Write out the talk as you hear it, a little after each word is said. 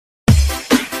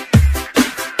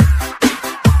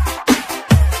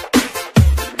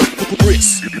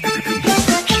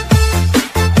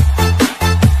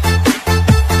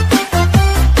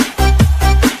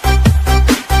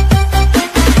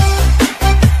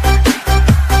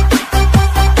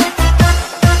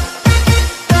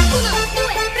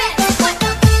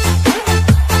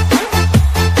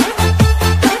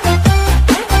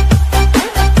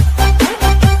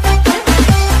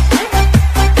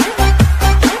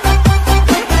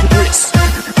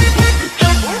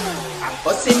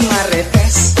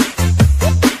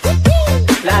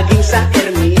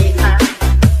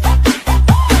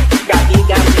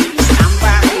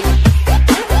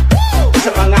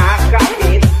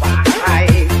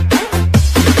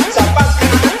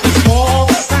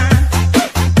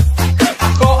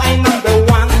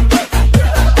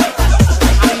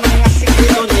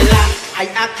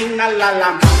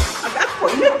nalalaman. At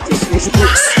ako'y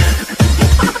nagtismis-tis.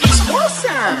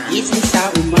 Chismosa! Gising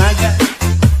sa umaga,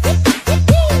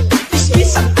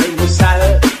 tismis ang almusal.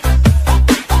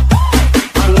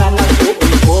 Mga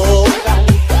nag-uumpukan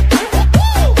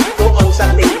doon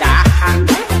sa tindahan.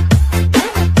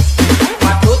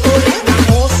 Matutulis ng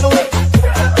muso,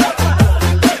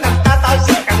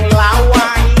 nagtatalsik ang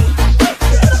laway.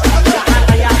 Saan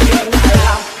kaya hindi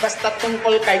alam, basta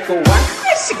tungkol kay Kuwan,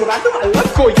 sigurado alam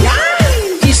ko yan.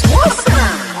 Chismosa!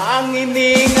 Ang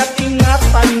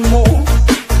iningat-ingatan mo,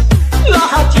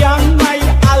 lahat yan may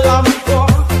alam ko.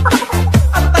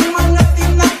 At ang mga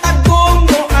tinatago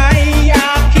mo ay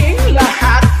aking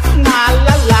lahat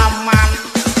nalalaman.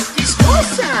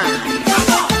 Chismosa!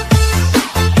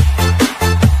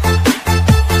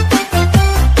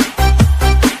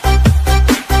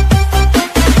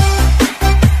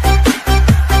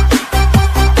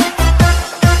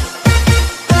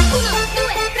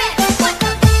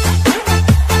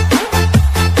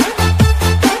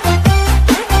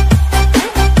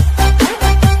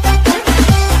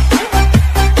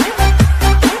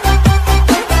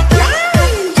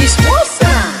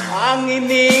 Ang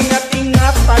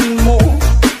iningat-ingatan mo,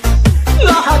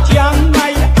 lahat yan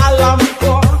may alam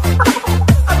ko.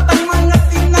 At ang mga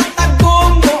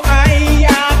tinatago mo ay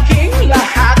aking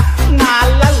lahat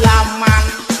nalalaman.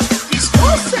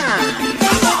 Chismosa!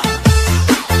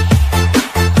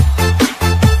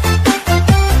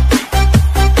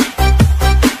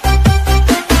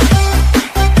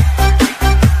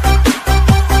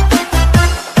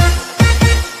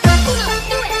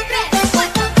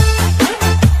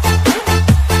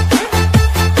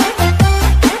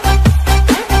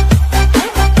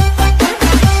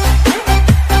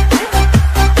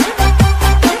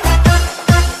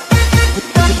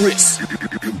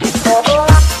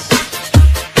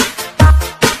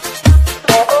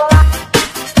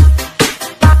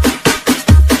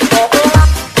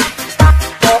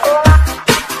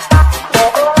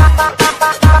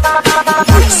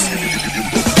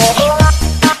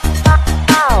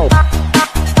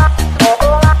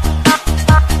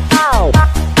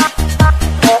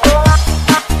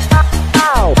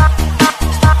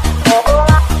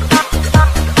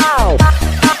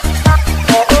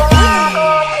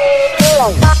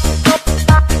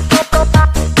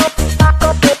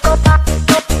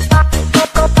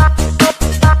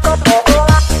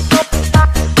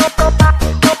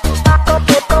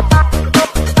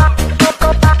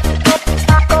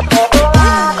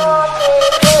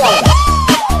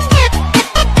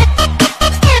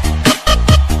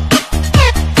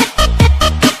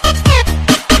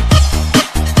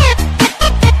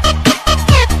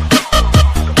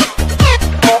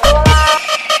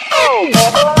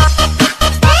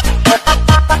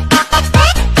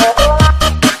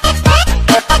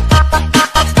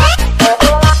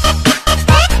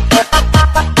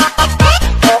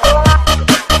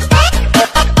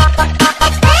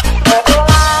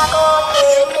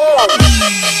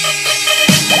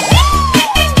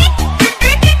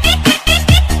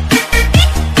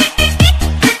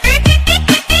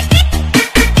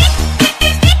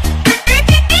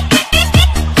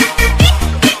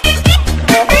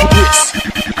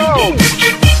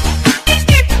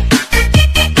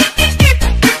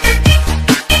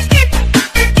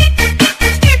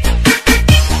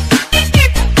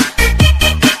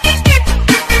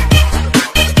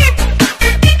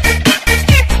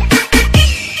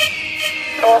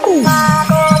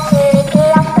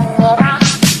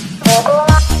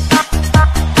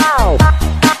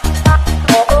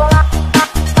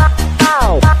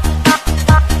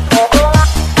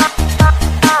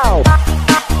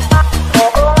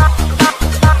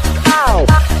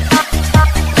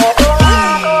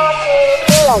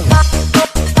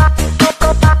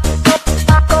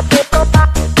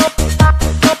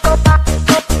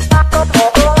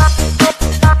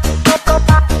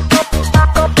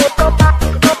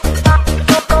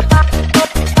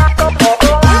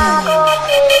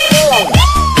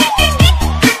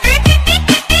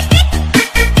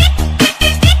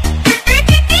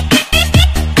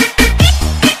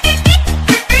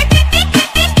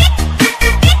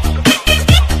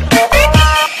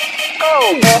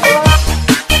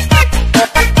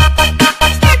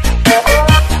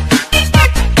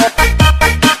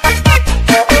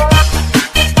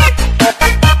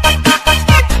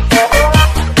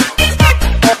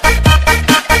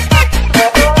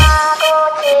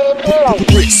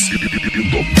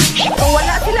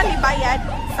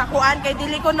 kay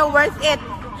dili ko no worth it.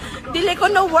 Dili ko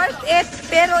no worth it,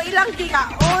 pero ilang giga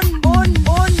on.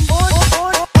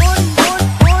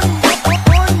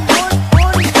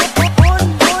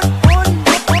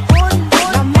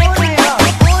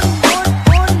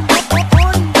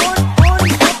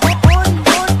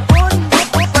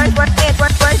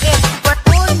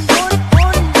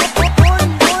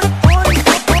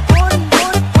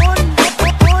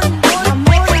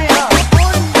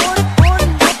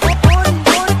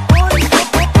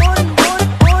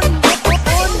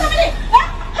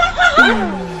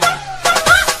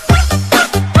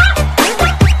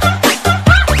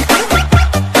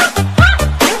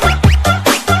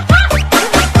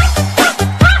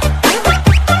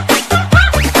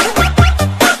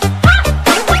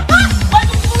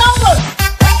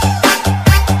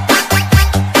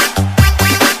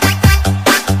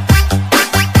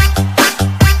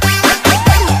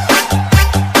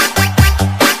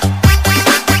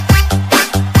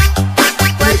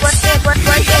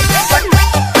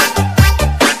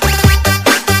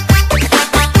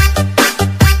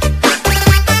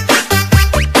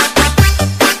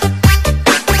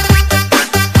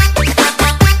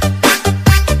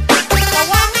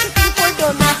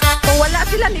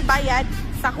 ka ni bayad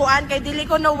sa kuan kay dili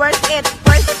ko no worth it.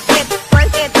 Worth it,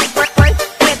 worth it, worth it, worth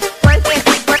it, worth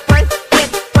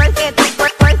it, worth it,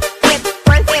 worth it,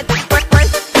 worth it, worth it, worth it, worth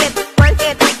it, worth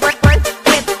it,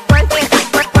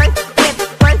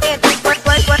 worth it, worth it,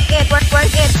 worth it, worth it,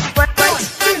 worth it, worth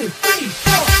it.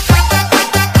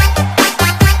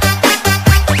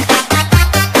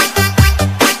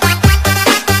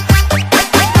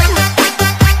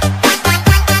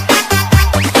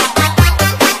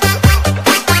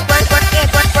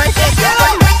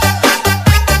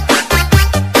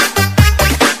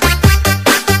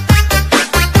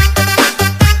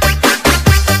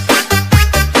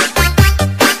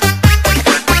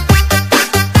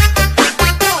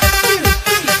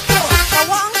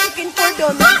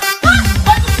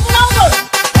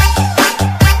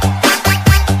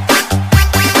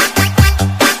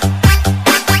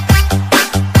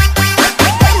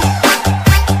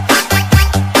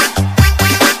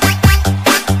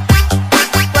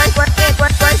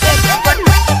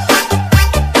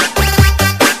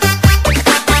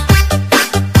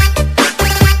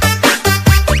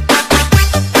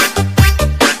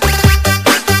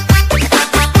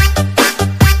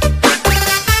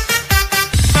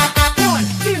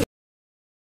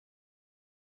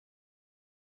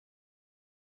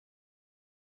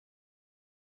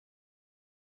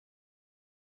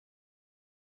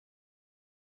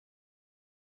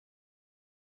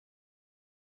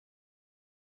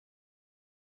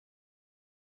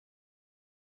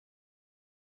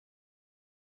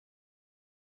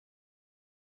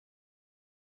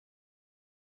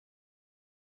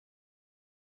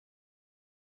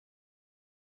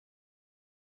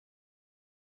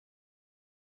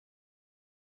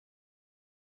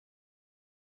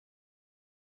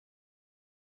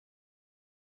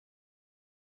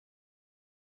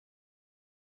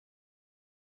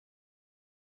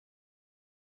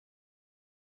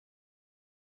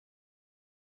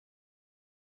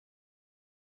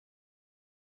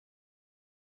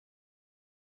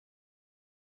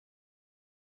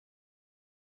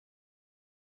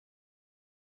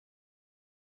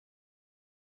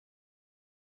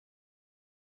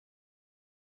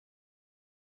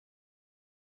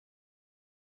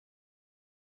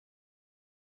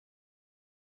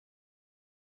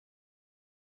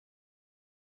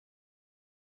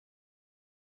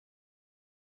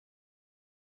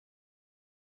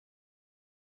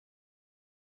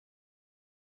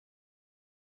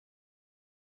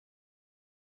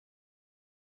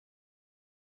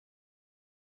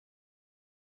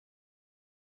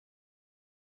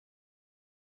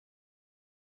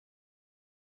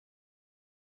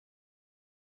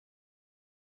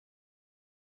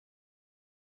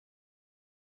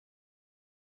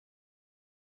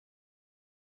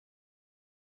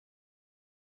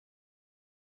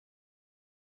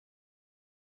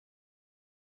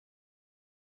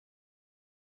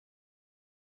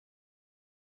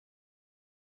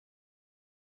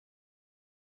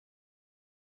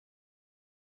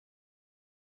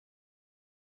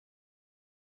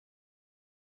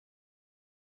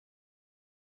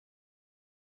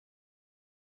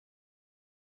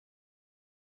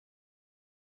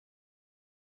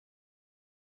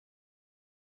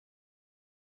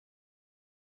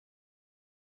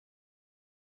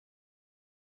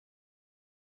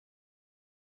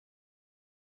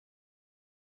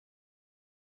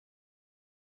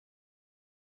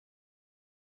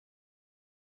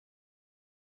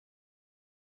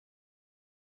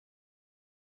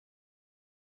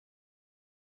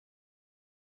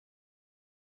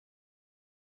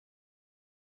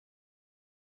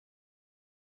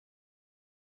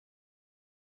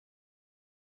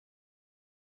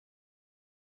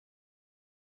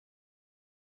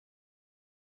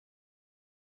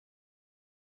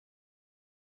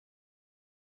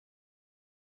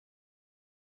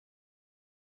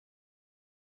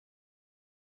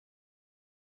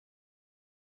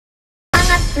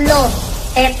 Pangatlo,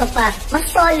 eto pa, mas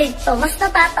solid to, mas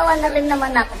natatawa na rin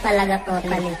naman ako talaga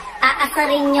totally.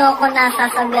 Aasarin nyo ako na,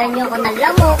 sasabihan nyo ako na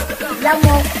lamok,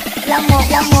 lamok, lamok,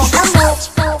 lamok,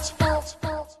 lamok.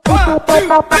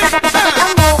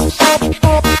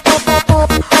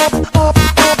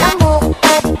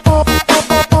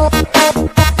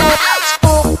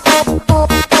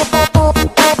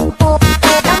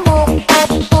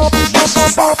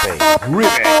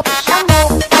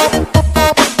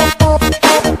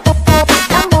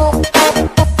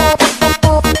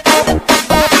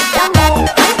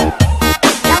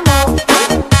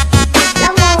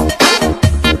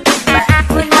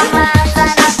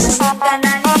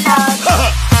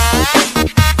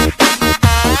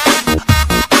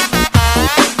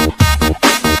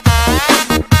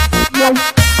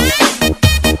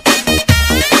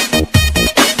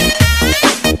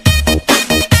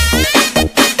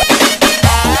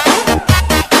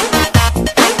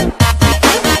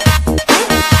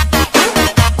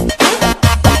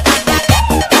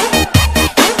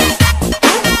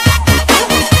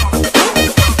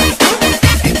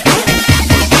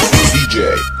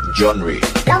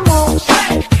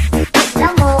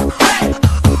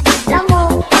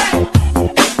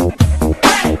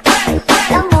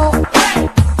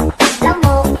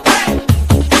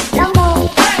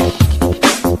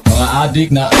 adik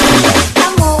na ulam.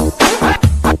 Lamok,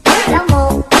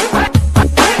 lamok,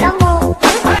 lamok,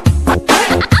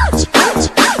 ouch, ouch,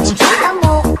 ouch,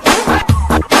 lamok,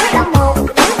 lamok,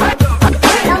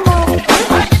 lamok.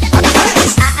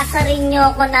 Aasarin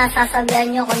nyo ko na,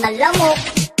 sasabihan nyo ko na lamok.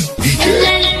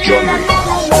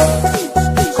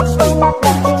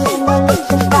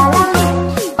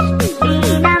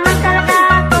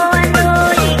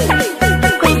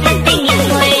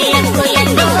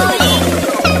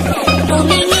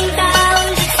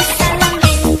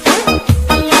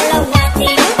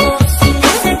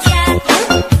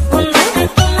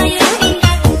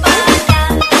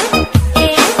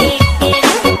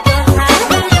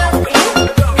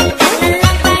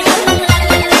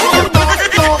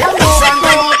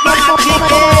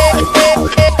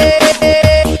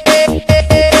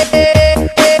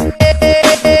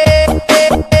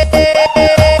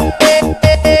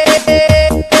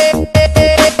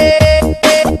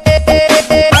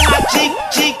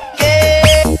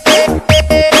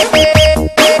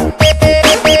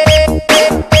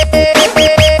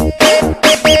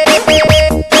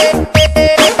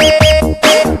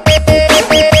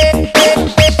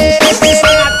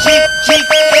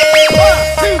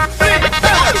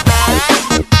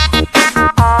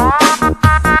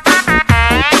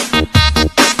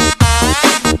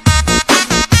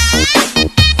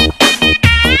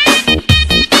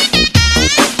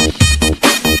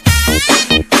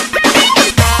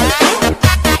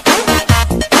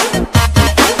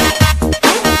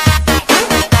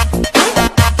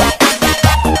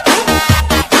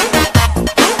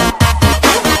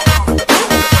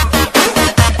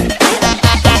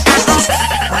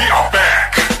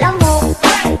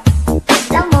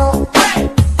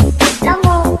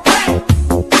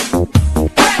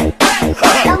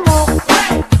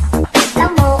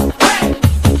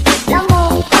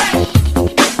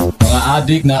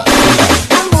 Adik na ulam.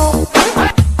 Lamok,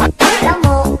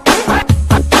 lamok,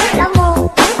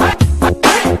 lamok,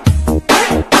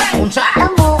 Unsa?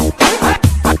 lamok,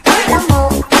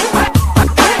 lamok,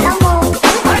 lamok.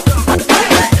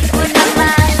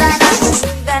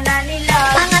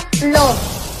 Pangatlo,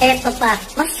 eto pa,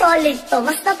 mas solid to,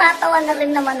 mas natatawa na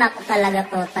rin naman ako talaga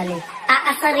totally.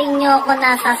 Aasarin nyo ko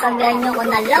na, sasabihan nyo ko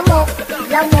na lamok,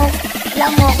 lamok,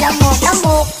 lamok, lamok,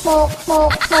 lamok, mok,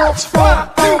 mok, mok, mok,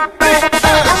 mok.